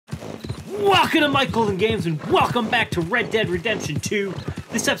Welcome to mikegolden Games and welcome back to Red Dead Redemption 2.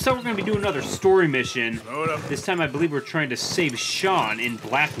 This episode we're going to be doing another story mission. This time I believe we're trying to save Sean in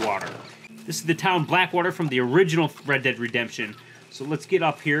Blackwater. This is the town Blackwater from the original Red Dead Redemption. So let's get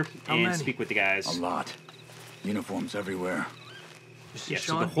up here and speak with the guys. A lot. Uniforms everywhere. Yeah,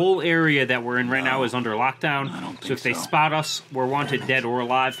 so the whole area that we're in right now is under lockdown. So if they spot us, we're wanted dead or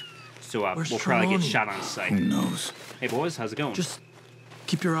alive. So we'll probably get shot on sight. Who knows? Hey boys, how's it going? Just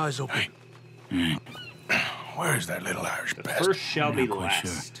keep your eyes open. Where's that little Irish The bastard? first shall be Not quite last.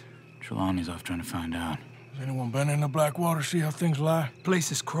 sure. Trelawney's off trying to find out. Has anyone been in the Blackwater, see how things lie?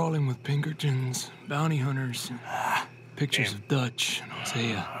 Place is crawling with Pinkertons, bounty hunters, pictures of Dutch and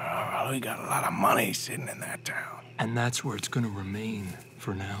Hosea. Well, we got a lot of money sitting in that town. And that's where it's gonna remain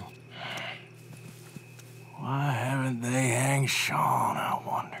for now. Why haven't they hanged Sean, I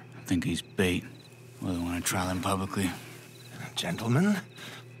wonder? I think he's bait. Well, they want to trial him publicly. Gentlemen,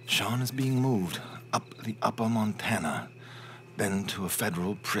 Sean is being moved up the upper Montana, then to a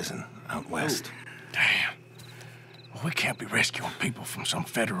federal prison out west. Damn. Well, we can't be rescuing people from some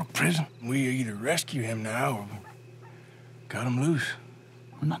federal prison. We either rescue him now or cut him loose.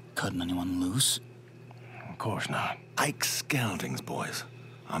 We're not cutting anyone loose. Of course not. Ike Skelding's boys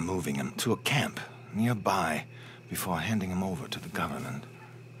are moving him to a camp nearby before handing him over to the government.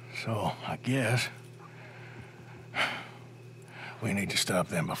 So, I guess we need to stop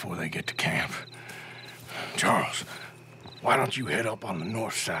them before they get to camp. Charles, why don't you head up on the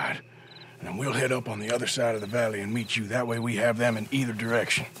north side, and then we'll head up on the other side of the valley and meet you. That way we have them in either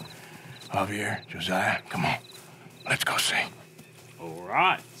direction. Javier, Josiah, come on. Let's go see. All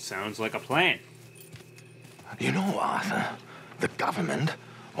right, sounds like a plan. You know, Arthur, the government,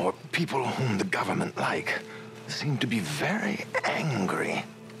 or people whom the government like, seem to be very angry.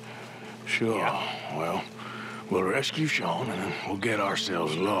 Sure. Yeah. Well, we'll rescue Sean, and then we'll get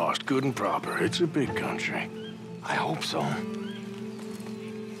ourselves lost, good and proper. It's a big country. I hope so.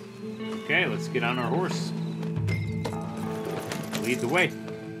 Okay, let's get on our horse. Lead the way.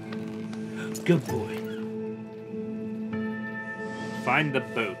 Good boy. Find the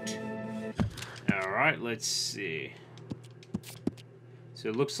boat. Alright, let's see. So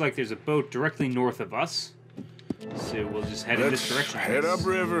it looks like there's a boat directly north of us. So we'll just head in this direction. Head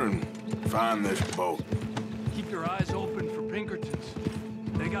upriver and find this boat. Keep your eyes open for Pinkertons.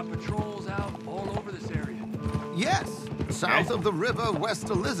 They got patrols out all over this area. Yes, south of the river, West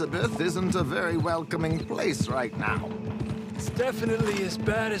Elizabeth isn't a very welcoming place right now. It's definitely as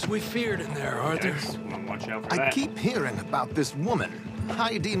bad as we feared in there, Arthur. Yes, we'll watch out for I that. keep hearing about this woman,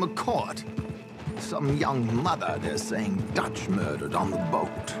 Heidi McCourt. Some young mother, they're saying, Dutch murdered on the boat.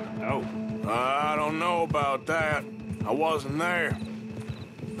 Oh. I don't know about that. I wasn't there.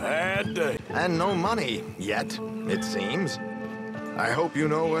 Bad day. And no money yet, it seems. I hope you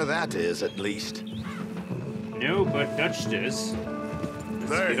know where that is, at least. No, but Dutch does.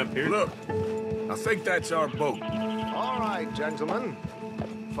 Let's get up here. Look. I think that's our boat. All right, gentlemen.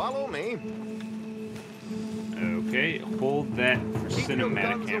 Follow me. Okay, hold that for Keep your cinematic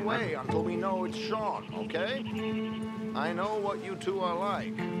guns camera. away until we know it's Sean, okay? I know what you two are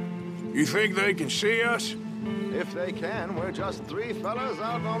like. You think they can see us? If they can, we're just three fellas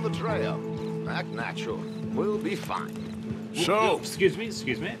out on the trail. Act natural. We'll be fine. So, Excuse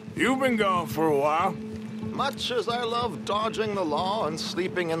me. you've been gone for a while. Much as I love dodging the law and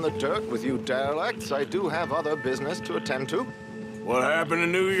sleeping in the dirt with you derelicts, I do have other business to attend to. What happened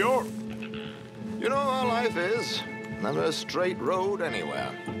in New York? You know how life is. Never a straight road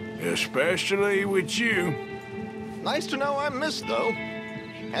anywhere. Especially with you. Nice to know I'm missed, though.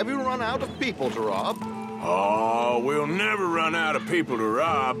 Have you run out of people to rob? Oh, we'll never run out of people to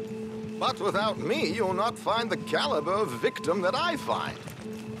rob. But without me, you'll not find the caliber of victim that I find.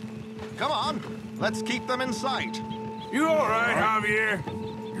 Come on, let's keep them in sight. You all right,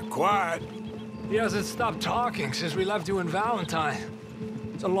 Javier? You're quiet. He hasn't stopped talking since we left you in Valentine.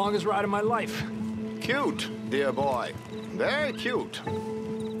 It's the longest ride of my life. Cute, dear boy. Very cute.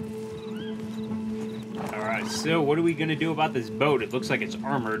 Alright, so what are we gonna do about this boat? It looks like it's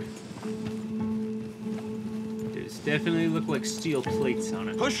armored. Does definitely look like steel plates on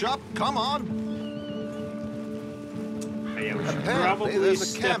it. Push up, come on. Oh, yeah, we should Apparently, probably there's a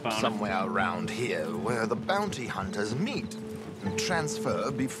step camp on it. somewhere around here where the bounty hunters meet and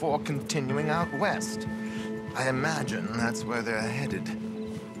transfer before continuing out west. I imagine that's where they're headed.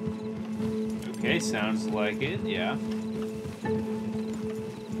 Okay, sounds like it, yeah.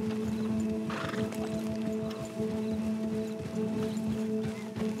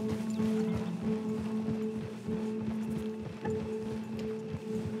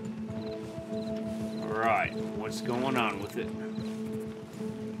 Alright, what's going on with it?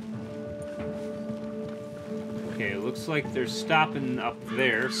 Okay, looks like they're stopping up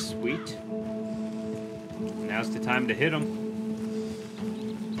there. Sweet. Now's the time to hit them.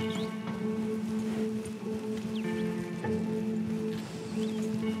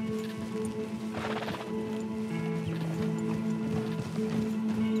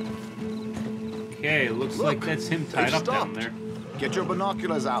 Okay, looks like that's him tied up down there. Get your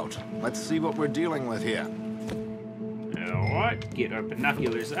binoculars out. Let's see what we're dealing with here. Alright, get our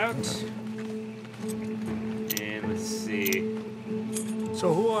binoculars out. And let's see.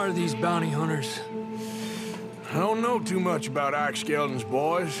 So who are these bounty hunters? I don't know too much about Ike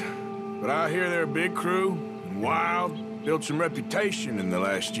boys, but I hear they're a big crew, and wild, built some reputation in the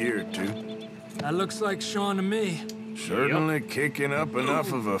last year or two. That looks like Sean to me. Certainly kicking up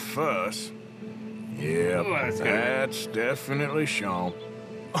enough of a fuss. Yep, Oh, that's definitely Sean.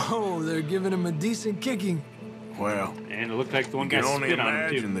 Oh, they're giving him a decent kicking. Well, And it looked like the one you guy can only spit on him,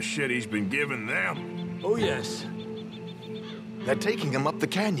 imagine too. the shit he's been giving them. Oh, yes. They're taking him up the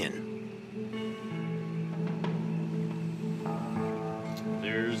canyon.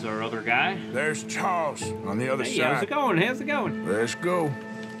 There's our other guy. There's Charles on the other Hey, side. how's it going? How's it going? Let's go.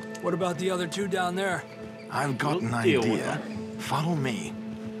 What about the other two down there? I've got We'll an deal with idea. Follow me.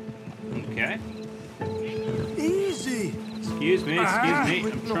 Okay. Easy. Excuse me, excuse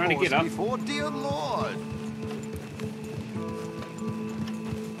me. I'm trying to get up. Before, dear Lord.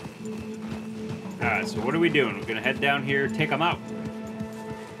 Alright, so what are we doing? We're gonna head down here, take them out.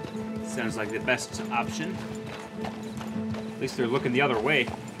 Sounds like the best option. At least they're looking the other way.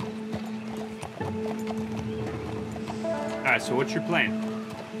 Alright, so what's your plan?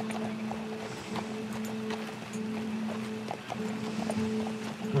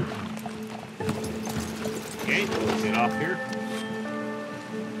 Okay, let's get off here.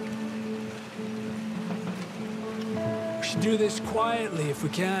 We should do this quietly if we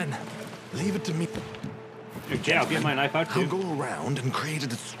can. Leave it to me. Okay, I'll get my knife out I'll too. go around and create a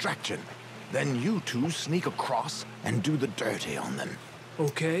distraction. Then you two sneak across and do the dirty on them.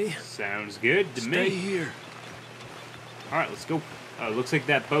 Okay. Sounds good to Stay me. here. Alright, let's go. Looks like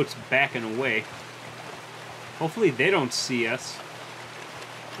that boat's backing away. Hopefully they don't see us.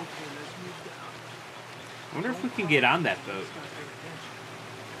 I wonder if we can get on that boat.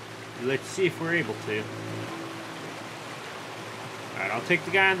 Let's see if we're able to. Alright, I'll take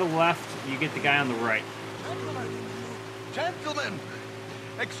the guy on the left, you get the guy on the right. Gentlemen,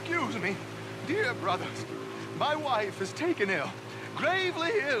 excuse me. Dear brothers, my wife is taken ill. Gravely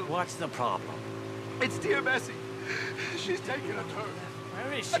ill. What's the problem? It's dear Bessie. She's taken a turn.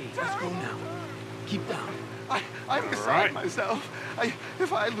 Where is she? Let's go now. Keep down. I'm beside myself.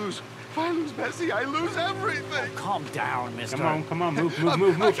 If I lose Bessie, I lose everything. Calm down, mister. Come on, move.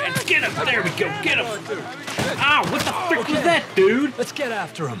 And get him! There we go, get him! Ow, what the frick was that, dude? Let's get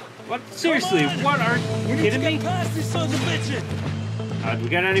after him. What? Seriously, what are you kidding me? Past these sons of bitches. Do we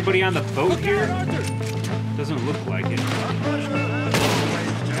got anybody on the boat here? Doesn't look like it.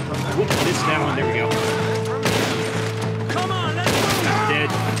 Whoop, missed that one, there we go. Come on, let's go. Dead.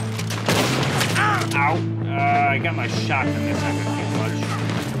 Ow. I got my shotgun, that's not gonna do much.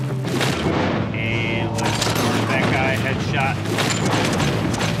 And let's start that guy, headshot.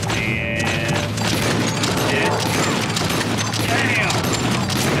 And dead. Damn!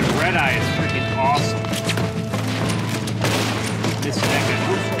 That red eye is freaking awesome. Missed that guy.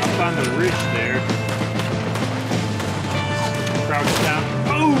 Up on the ridge there. Crouch down.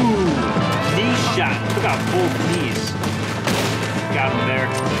 Ooh! Knee shot. Took out both knees. Got him there.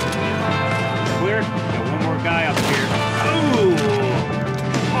 Clear. Got one more guy up here. Ooh!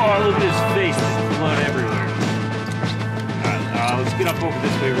 Oh, look at his face. There's blood everywhere. Alright, let's get up over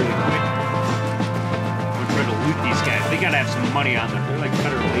this way really quick. I'm gonna try to loot these guys. They gotta have some money on them. They're like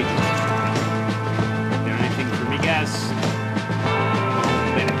federal agents. Got anything for me, guys?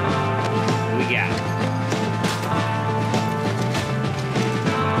 What we got?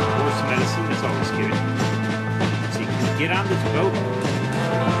 Horse medicine. That's always good. Let's see, can we get on this boat?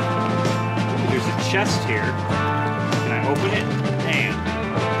 Ooh, there's a chest here. Can I open it? Damn.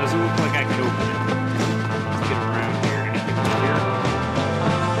 Doesn't look like I could open it. Let's get around here. Anything over here?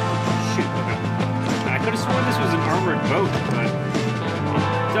 Shoot, okay. I could have sworn this was an armored boat, but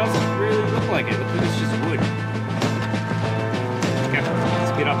it doesn't really look like it. Looks like it's just wood. Okay,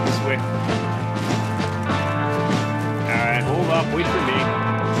 let's get up this way. Alright, hold up, wait for me.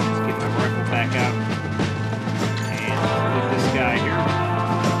 Let's get my rifle back out. And loot this guy here.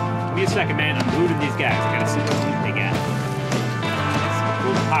 Give me a second, man. I'm looting these guys. I gotta see what loot they got.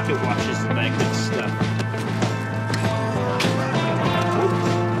 Little pocket watches and that good stuff.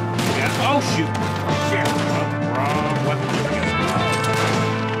 Oh, shoot. Shit. Oh, wrong weapon. There we go.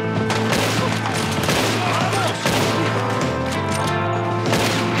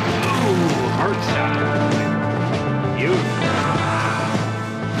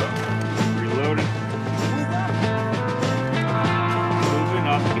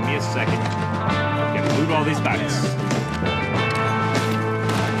 a second. Gotta loot all these bodies.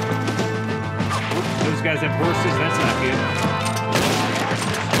 Oops, those guys have horses. That's not good.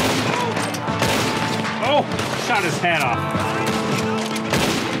 Oh! Shot his hat off.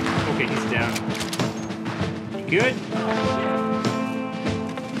 Okay, he's down. You good?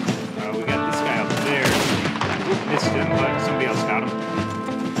 We got this guy up there. Oop, missed him, but somebody else got him.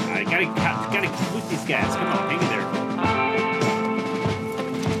 I gotta loot these guys. Come on, hang in there.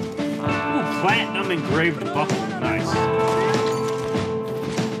 Ooh, platinum engraved buckle. Nice. Ooh.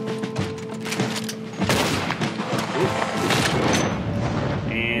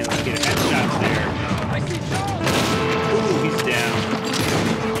 And let's get a headshot there. Ooh, he's down.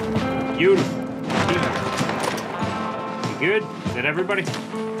 Beautiful. You good? Is that everybody? Let's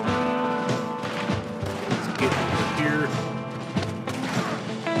get over here.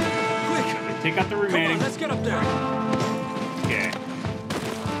 Quick! Take out the remaining. Come on, let's get up there. Okay.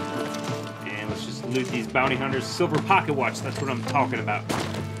 And let's just loot these bounty hunters. Silver pocket watch, that's what I'm talking about.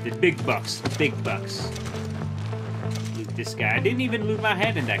 The big bucks. Big bucks. Loot this guy. I didn't even loot my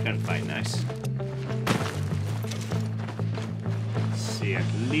head in that gunfight. Nice. Let's see, I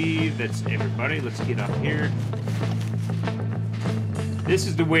believe that's everybody. Let's get up here. This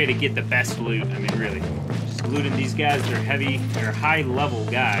is the way to get the best loot. I mean, really. Just looting these guys. They're heavy. They're high-level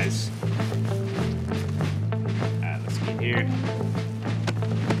guys. Alright, let's get here.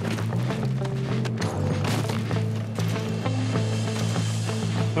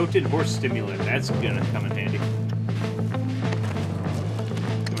 Potent horse stimulant. That's gonna come in handy.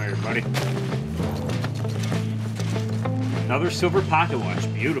 Come here, buddy. Another silver pocket watch.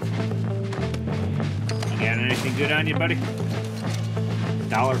 Beautiful. You got anything good on you, buddy?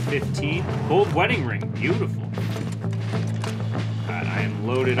 $1.15. Gold wedding ring. Beautiful. Alright, I am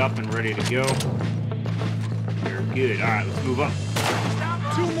loaded up and ready to go. You're good. Alright, let's move up.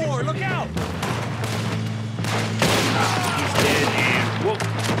 2 more, look out! He's dead and whoop.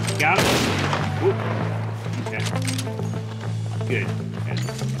 Got him. Whoop. Okay. Good. And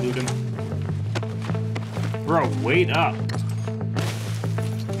loot him. Bro, wait up.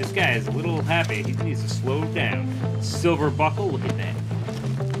 This guy is a little happy. He needs to slow down. Silver buckle. Look at that.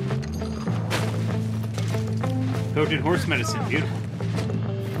 Potent horse medicine, beautiful.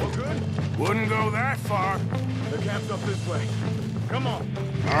 Good? Wouldn't go that far. The camp's up this way. Come on.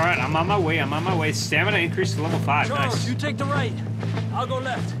 All right, I'm on my way. I'm on my way. Stamina increased to level 5. Charles, Nice. you take the right. I'll go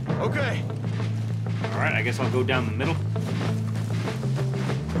left. Okay. All right, I guess I'll go down the middle.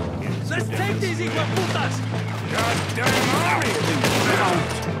 Yeah, Let's take these hijueputas! Goddamn army of these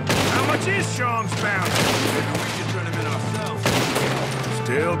bounties. How much is Sean's bounty? Maybe we can turn him in ourselves.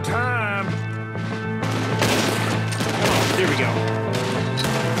 Still time. There we go.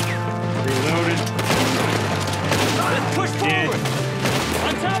 Reloaded. Let's push Dead. forward!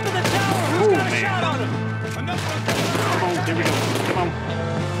 On top of the tower! Who's Ooh, got a man. shot on him? Come on, there we go. Come on.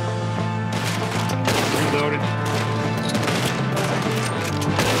 Reloaded.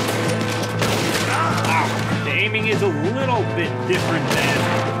 Ow. The aiming is a little bit different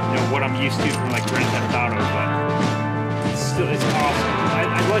than what I'm used to from like Grand Theft Auto, but it's awesome. I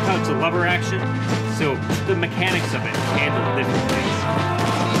like how it's a lever action, so the mechanics of it handle different things.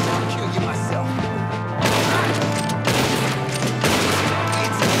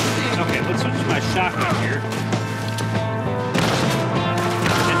 Okay, let's switch to my shotgun here.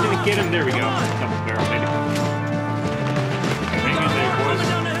 And didn't get him. There we go. Double barrel, maybe. Hang in there, boys.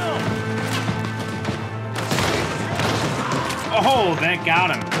 Down the hill! Oh, that got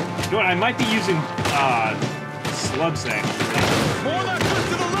him. You know what? I might be using slugs actually. More left, push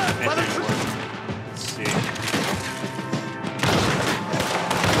to the left! By the tree! Let's see.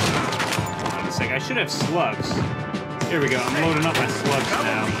 Hold on a sec. I should have slugs. There we go. I'm loading up my slugs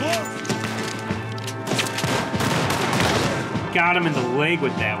now. Got him in the leg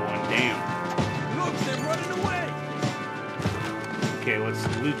with that one. Damn. Look, they're running away! Okay, let's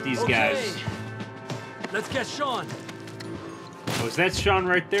loot these guys. Let's get Sean. Oh, is that Sean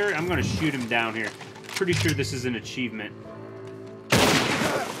right there? I'm gonna shoot him down here. Pretty sure this is an achievement.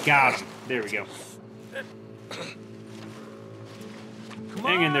 Got him. There we go. Come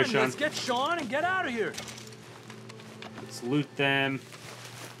Hang in there, on, Sean. let's get Sean and get out of here. Let's loot them.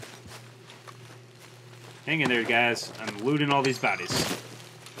 Hang in there, guys. I'm looting all these bodies.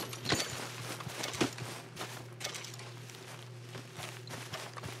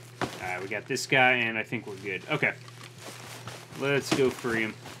 Alright, we got this guy, and I think we're good. Okay. Let's go free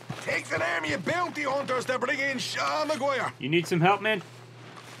him. Takes an army of bounty hunters to bring in Sean McGuire. You need some help, man?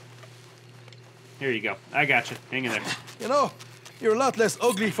 Here you go. I got you. Hang in there. You know, you're a lot less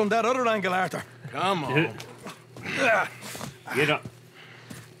ugly from that other angle, Arthur. Come on. Get up.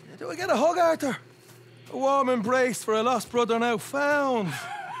 Do I get a hug, Arthur? A warm embrace for a lost brother now found.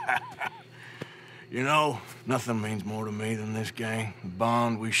 You know, nothing means more to me than this gang, the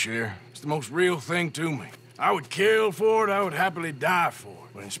bond we share. It's the most real thing to me. I would kill for it, I would happily die for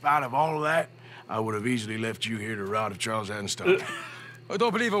it. But in spite of all of that, I would have easily left you here to rot if Charles hadn't stopped. I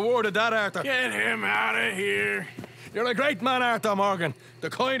don't believe a word of that, Arthur. Get him out of here. You're a great man, Arthur Morgan. The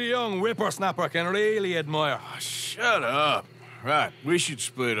kind of young whippersnapper can really admire. Oh, shut up. Right, we should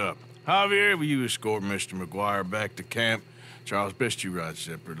split up. Javier, will you escort Mr. McGuire back to camp? Charles, best you ride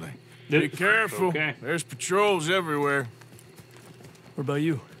separately. Be careful. Okay. There's patrols everywhere. What about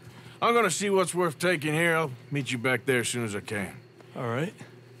you? I'm gonna see what's worth taking here. I'll meet you back there as soon as I can. All right.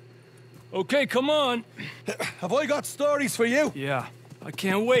 Okay, come on. Have I got stories for you? Yeah, I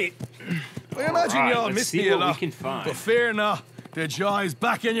can't wait. I imagine All right, y'all let's missed see me a what we lot. can find. But fear not, the joy's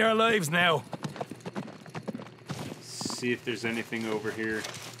back in your lives now. See if there's anything over here.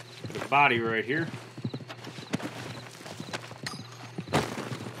 Got a body right here.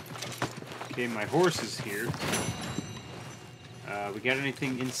 Okay, my horse is here. We got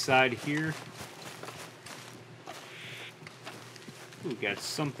anything inside here? Ooh, we got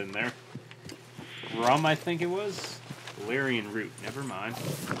something there. Rum, I think it was. Valerian root. Never mind.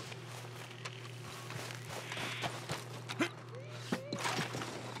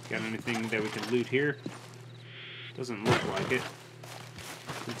 Got anything that we can loot here? Doesn't look like it.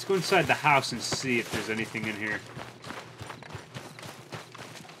 Let's go inside the house and see if there's anything in here.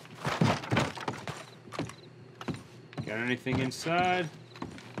 Got anything inside?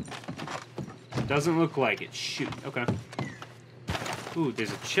 Doesn't look like it. Shoot. Okay. Ooh,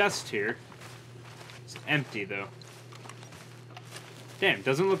 there's a chest here. It's empty, though. Damn,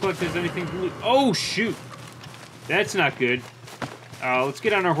 doesn't look like there's anything to loot. Oh, shoot! That's not good. Let's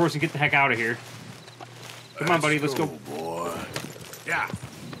get on our horse and get the heck out of here. Come on, buddy, let's go. Boy. Yeah.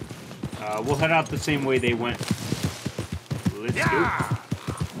 We'll head out the same way they went. Let's go.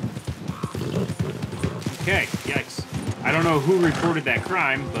 Okay, yikes. I don't know who reported that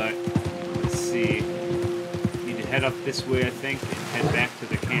crime, but let's see. Need to head up this way, I think, and head back to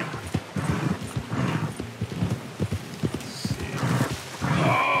the camp. Let's see.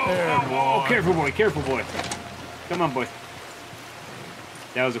 Oh, careful, boy, careful, boy. Come on, boy.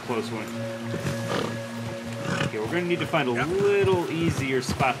 That was a close one. Okay, we're gonna need to find a little easier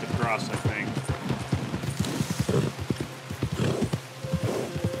spot to cross, I think.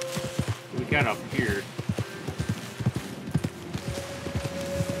 What we got up here?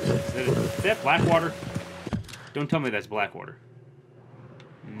 Is that Blackwater? Don't tell me that's Blackwater.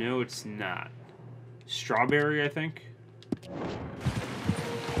 No, it's not. Strawberry, I think.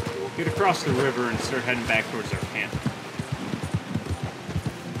 We'll get across the river and start heading back towards our camp.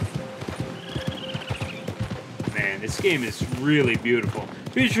 Man, this game is really beautiful.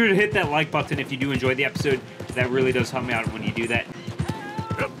 Be sure to hit that like button if you do enjoy the episode. That really does help me out when you do that.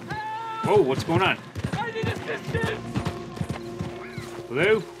 Whoa, what's going on? I need assistance!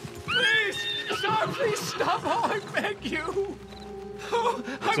 Hello? Please! Sir, please stop! Oh, I beg you! Oh,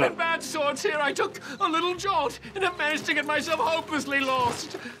 I'm up? in bad sorts here. I took a little jaunt and have managed to get myself hopelessly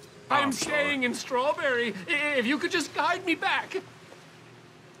lost. I'm staying in Strawberry. If you could just guide me back.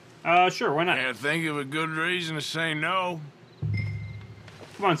 Sure, why not? Can't think of a good reason to say no.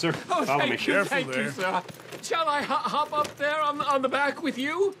 Come on, sir. Oh, Follow me. thank you, sir. Shall I hop up there on the back with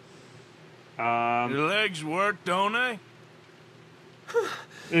you? Your legs work, don't they?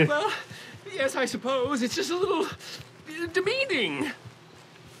 Well, yes, I suppose. It's just a little demeaning.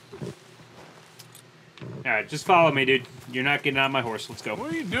 Alright, just follow me, dude. You're not getting on my horse. Let's go.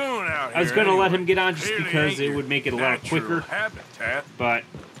 What are you doing out here? I was gonna let him get on just Clearly because ain't it your would make it a lot natural quicker, habitat. but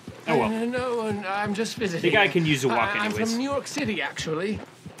oh well. No, I'm just visiting. The guy can use a walk I'm anyways. from New York City, actually.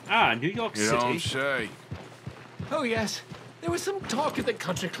 Ah, New York You City. don't say. Oh, yes. There was some talk at the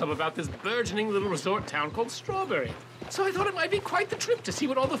country club about this burgeoning little resort town called Strawberry. So I thought it might be quite the trip to see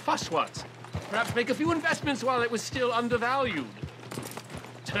what all the fuss was. Perhaps make a few investments while it was still undervalued.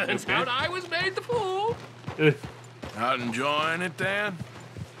 Turns out I was made the fool. Not enjoying it, then?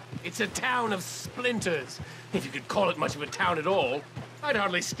 It's a town of splinters, if you could call it much of a town at all. I'd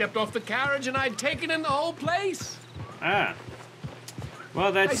hardly stepped off the carriage and I'd taken in the whole place. Ah.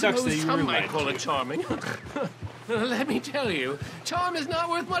 Well, that I sucks that suppose you were some might lied call to. it charming. Let me tell you, charm is not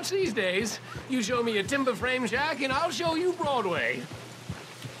worth much these days. You show me a timber frame shack and I'll show you Broadway.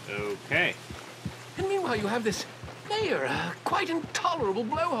 Okay. And meanwhile, you have this mayor, a quite intolerable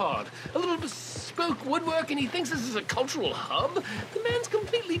blowhard. A little bespoke woodwork, and he thinks this is a cultural hub? The man's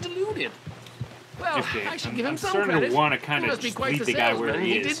completely deluded. Well, Okay, I should I'm- give him I'm some starting to credit. wanna He kinda must be just quite leave the the guy where salesman.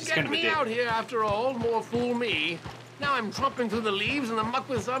 he He is. did It's get kind of a me dick. out here after all. More fool me. Now I'm tromping through the leaves in the muck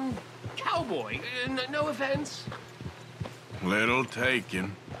with some cowboy. No offense. Little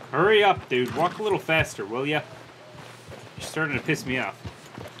taken. Hurry up, dude. Walk a little faster, will ya? You're starting to piss me off.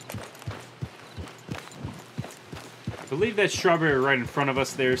 I believe that's strawberry right in front of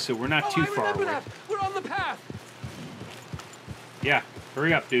us there, so we're not too far away. That. We're on the path. Yeah,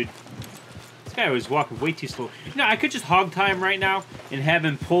 hurry up, dude. This guy was walking way too slow. You know, I could just hog tie him right now and have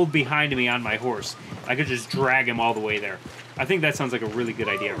him pulled behind me on my horse. I could just drag him all the way there. I think that sounds like a really good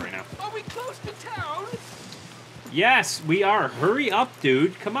idea right now. Are we close to town? Yes, we are. Hurry up,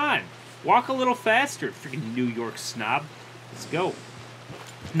 dude. Come on. Walk a little faster, freaking New York snob. Let's go.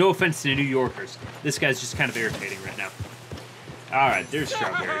 No offense to New Yorkers. This guy's just kind of irritating right now. All right, there's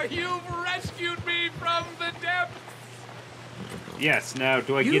strawberry. You've rescued me from the depths. Yes, now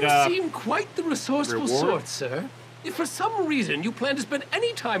do I You get a seem quite the resourceful reward? sort, sir. If for some reason you plan to spend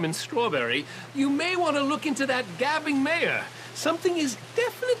any time in Strawberry, you may want to look into that gabbing mayor. Something is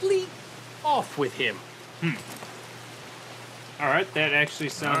definitely off with him. All right, that actually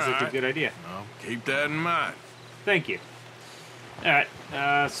sounds like a good idea. Well, keep that in mind. Thank you. All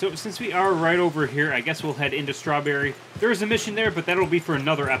right, so since we are right over here, I guess we'll head into Strawberry. There is a mission there, but that'll be for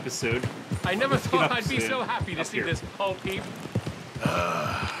another episode. I never Let's get thought up I'd be soon. so happy to Up see here. this pulp heap.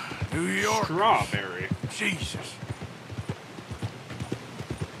 New York. Strawberry. Jesus.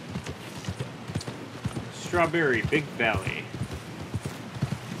 Strawberry, Big Valley.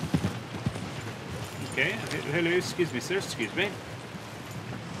 Okay, hello, excuse me, sir, excuse me.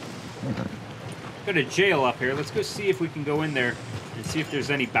 Got a jail up here. Let's go see if we can go in there and see if there's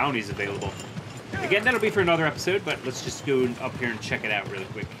any bounties available. Again, that'll be for another episode, but let's just go up here and check it out really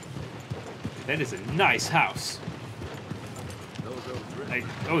quick. That is a nice house.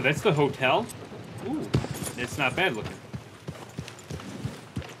 Oh, that's the hotel? Ooh, it's not bad looking.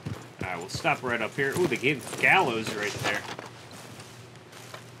 Alright, we'll stop right up here. Ooh, they gave gallows right there.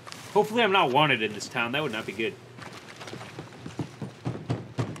 Hopefully I'm not wanted in this town. That would not be good.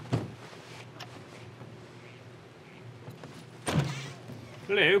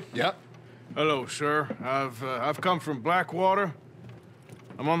 Hello. Yep. Hello, sir. I've come from Blackwater.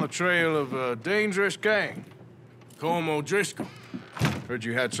 I'm on the trail of a dangerous gang. Colm O'Driscoll. Heard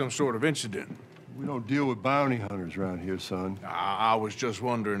you had some sort of incident. We don't deal with bounty hunters around here, son. I was just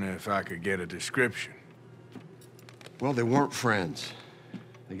wondering if I could get a description. Well, they weren't friends.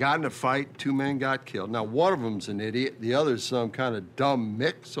 They got in a fight, 2 men got killed. Now, one of them's an idiot, the other's some kind of dumb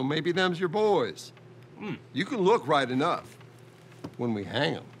mick, so maybe them's your boys. You can look right enough when we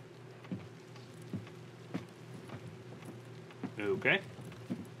hang them. Okay.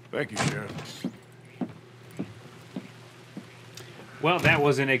 Thank you, Sheriff. Well, that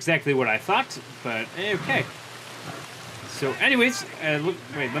wasn't exactly what I thought, but okay. So, anyways, look,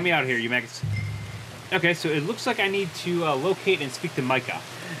 wait, let me out here, you maggots. Okay, so it looks like I need to locate and speak to Micah.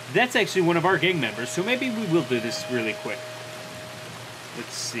 That's actually one of our gang members, so maybe we will do this really quick.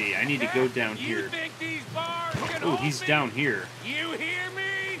 Let's see, I need to go down here. Think these bars can Oh, hold he's me? down here. You hear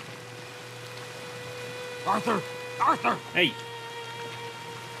me? Arthur! Arthur! Hey,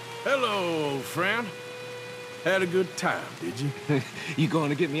 Hello, old friend. Had a good time, did you? You going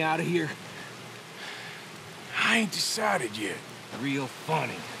to get me out of here? I ain't decided yet. Real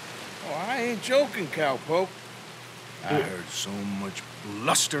funny. Oh, I ain't joking, cowpoke. I heard so much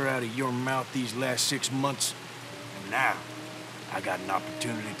bluster out of your mouth these last 6 months, and now I got an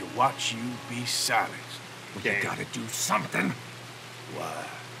opportunity to watch you be silenced. You gotta do something. Why?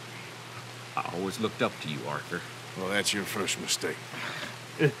 I always looked up to you, Arthur. Well, that's your first mistake.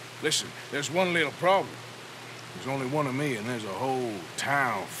 Listen, there's one little problem. There's only one of me, and there's a whole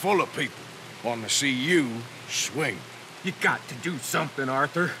town full of people wanting to see you swing. You got to do something,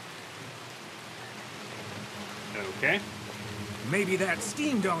 Arthur. okay. Maybe that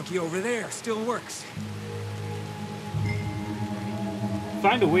steam donkey over there still works.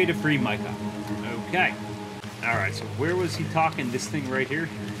 Find a way to free Micah. Okay. Alright, so where was he talking? This thing right here?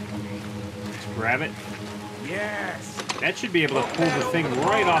 Let's grab it. Yes. That should be able to pull the thing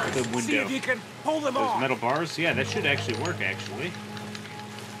right off the See window. if you can pull them Those off. metal bars? Yeah, that should actually work, actually.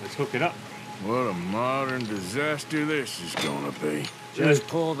 Let's hook it up. What a modern disaster this is gonna be. Just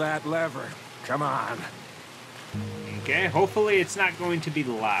pull that lever. Come on. Okay, hopefully it's not going to be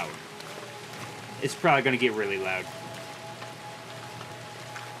loud. It's probably going to get really loud.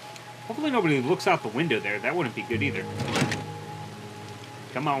 Hopefully nobody looks out the window there. That wouldn't be good either.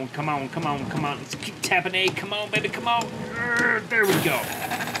 Come on, come on, come on, come on. Let's keep tapping A. Come on, baby, come on. There we go.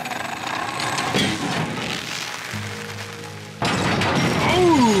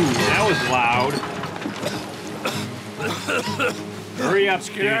 Oh, that was loud. Hurry up,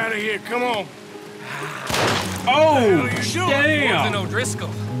 Get out of here, come on. Oh, Wasn't damn! O'Driscoll.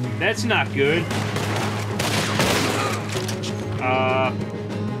 That's not good.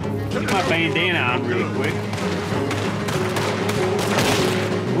 Put my bandana on really quick.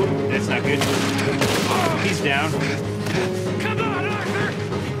 Whoop, that's not good. He's down. Come on, Arthur!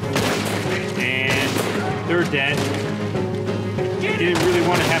 And they're dead. Didn't really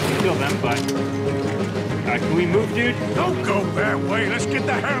want to have to kill them, but... can we move, dude? Don't go that way. Let's get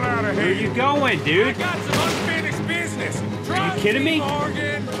the hell out of Where are here. you going, I dude? got some unfinished business. Are you kidding me?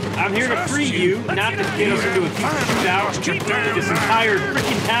 Morgan. I'm here to free you, not to get us into a shootout. This entire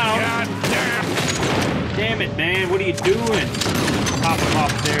freaking town. Damn it, man. What are you doing? Pop him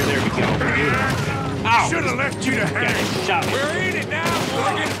off there. There we go. Ow! Should have left you to hang. Yeah, shot me. We're in it now,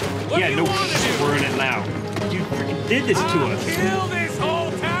 Morgan. What do Yeah, you no want to shit. do? We're in it now. You freaking did this to I'll us. kill this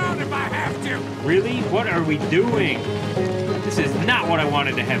whole town if I have to. Really? What are we doing? This is not what I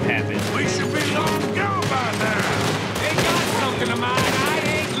wanted to have happen. We should be long gone by now. They got something of mine. I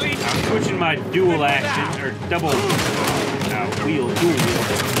ain't leaving. I'm switching my dual action, or double wheel, dual wheel.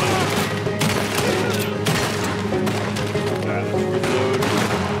 Let's reload.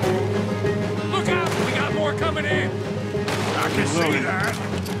 Look out! We got more coming in. I can see Reloading. that.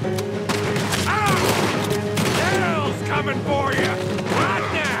 Hell's coming for you right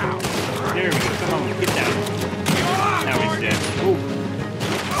now. There we go. Come on, get down. You're on, Now he's Morgan. dead. Ooh.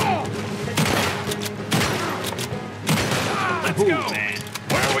 Let's Ooh, go. man.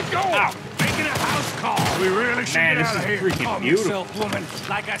 Where are we going? Ow. Making a house call. We really should Man, get this out is of here. freaking Calm beautiful. yourself, woman.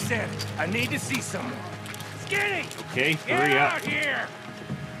 Like I said, I need to see some. Skinny! Okay, Get hurry up. out here!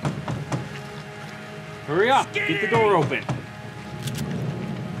 Hurry up. Get the door open.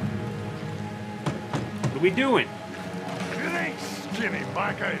 What are we doing? It ain't Skinny,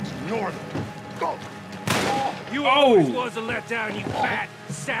 Micah. It's Northern. Go. You Oh. always was a letdown, you fat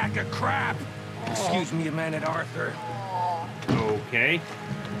sack of crap. Excuse me a minute, Arthur. Okay.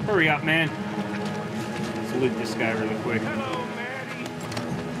 Hurry up, man. Let's loot this guy really quick. Hello, Maddie.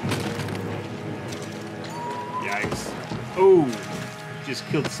 Yikes. Oh, just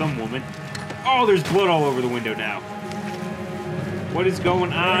killed some woman. Oh, there's blood all over the window now. What is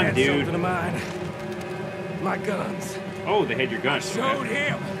going on, That's dude? something of mine. My guns. Oh, they had your guns. Showed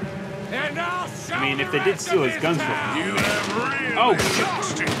him. And I'll show I mean, the if they did rest steal of his this guns from town. You have really Oh,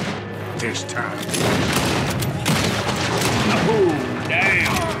 lost it this time. Oh,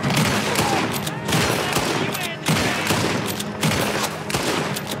 damn.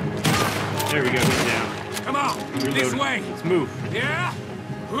 There we go, he's down. Come on, Reloading. this way. Let's move. Yeah?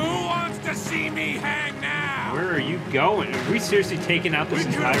 Who wants to see me hang now? Where are you going? Are we seriously taking out this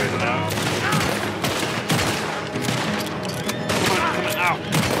entire town? Come on, out.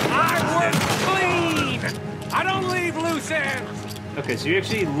 I work clean. I don't leave loose ends. Okay, so you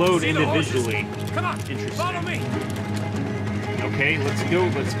actually load See the horses? individually. Come on, Interesting. follow me. Okay, let's go,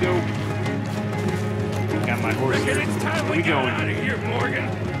 let's go. Got my horse Reckon here. it's time Where we we got going? out of here, Morgan.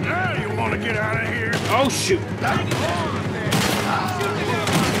 Now you want to get out of here? Oh, shoot. Come on, then. Shoot the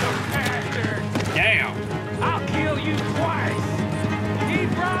bastard. Damn. I'll kill you twice.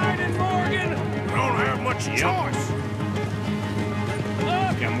 Keep riding, Morgan. We don't have much Yep. choice.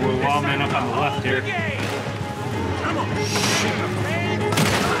 Look, Got more this lawmen ain't up on the whole left here. brigade. Come on.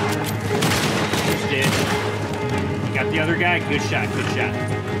 He's dead. You got the other guy? Good shot, good shot.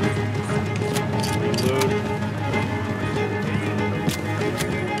 Reload.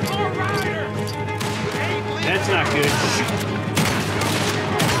 More riders. That's not good. Shoot.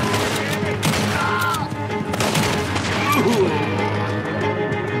 Ooh.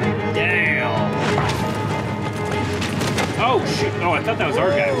 Damn. Oh, shoot. Oh, I thought that was our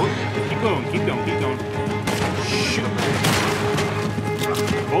guy. Whoop. Keep going, keep going, keep going. Shoot.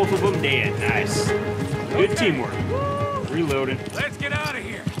 Both of them dead. Nice. Good teamwork. Reloading. Let's get out of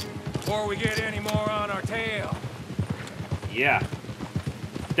here before we get any more on our tail. Yeah.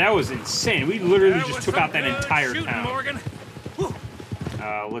 That was insane. We literally That just was took some out that good entire shooting, town. Morgan. Whew.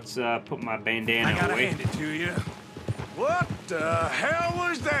 Let's put my I bandana gotta away. hand it to you. What the hell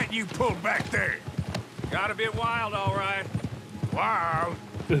was that you pulled back there? Got a bit wild, all right. Wild.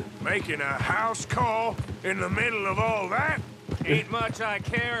 Making a house call in the middle of all that? Ain't much I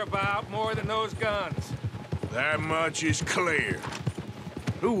care about more than those guns. That much is clear.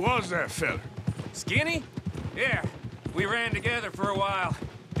 Who was that fella? Skinny? Yeah, we ran together for a while.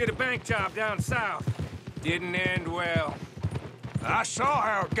 Did a bank job down south. Didn't end well. I saw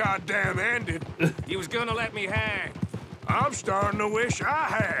how it goddamn ended. He was gonna let me hang. I'm starting to wish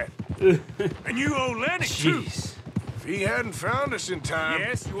I had. And you owe Lennox, too. Jeez. If he hadn't found us in time...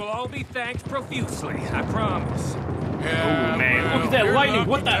 Yes, you will all be thanked profusely, I promise. Oh man, look at that lightning!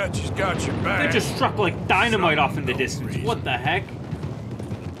 What the? Dutch has got your back. That just struck like dynamite off in the distance. What the heck?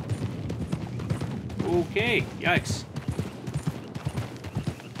 Okay, yikes.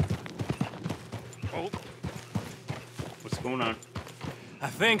 Oh. What's going on? I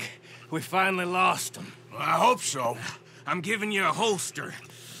think we finally lost him. Well, I hope so. I'm giving you a holster.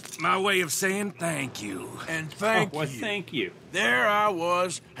 My way of saying thank you. And thank well, you. thank you. There I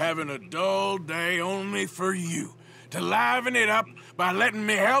was, having a dull day only for you. To liven it up by letting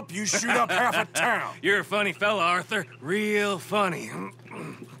me help you shoot up half a town. You're a funny fella, Arthur. Real funny.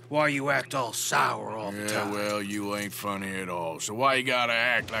 Why you act all sour all the time? Yeah, well, you ain't funny at all. So why you gotta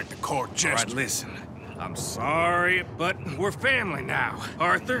act like the court All jester? right, listen. I'm sorry, but we're family now.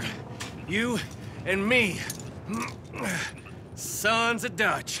 Arthur, you and me. Sons of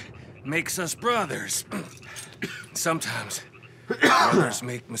Dutch makes us brothers. Sometimes brothers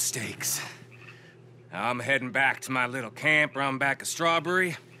make mistakes. Now I'm heading back to my little camp around back of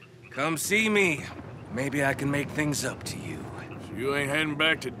Strawberry. Come see me. Maybe I can make things up to you. You ain't heading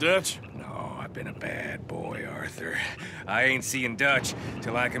back to Dutch? No, I've been a bad boy, Arthur. I ain't seeing Dutch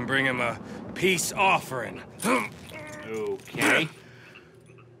till I can bring him a peace offering. Okay.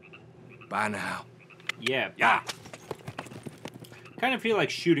 Bye now. Yeah. Yeah. Kind of feel like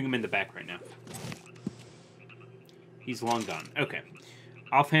shooting him in the back right now. He's long gone. Okay.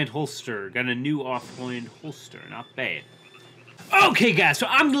 Offhand holster. Got a new offhand holster. Not bad. Okay, guys. So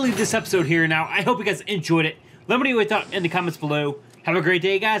I'm going to leave this episode here now. I hope you guys enjoyed it. Let me know what you thought in the comments below. Have a great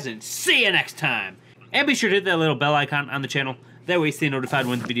day, guys, and see you next time. And be sure to hit that little bell icon on the channel. That way you stay notified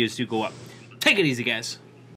when the videos do go up. Take it easy, guys.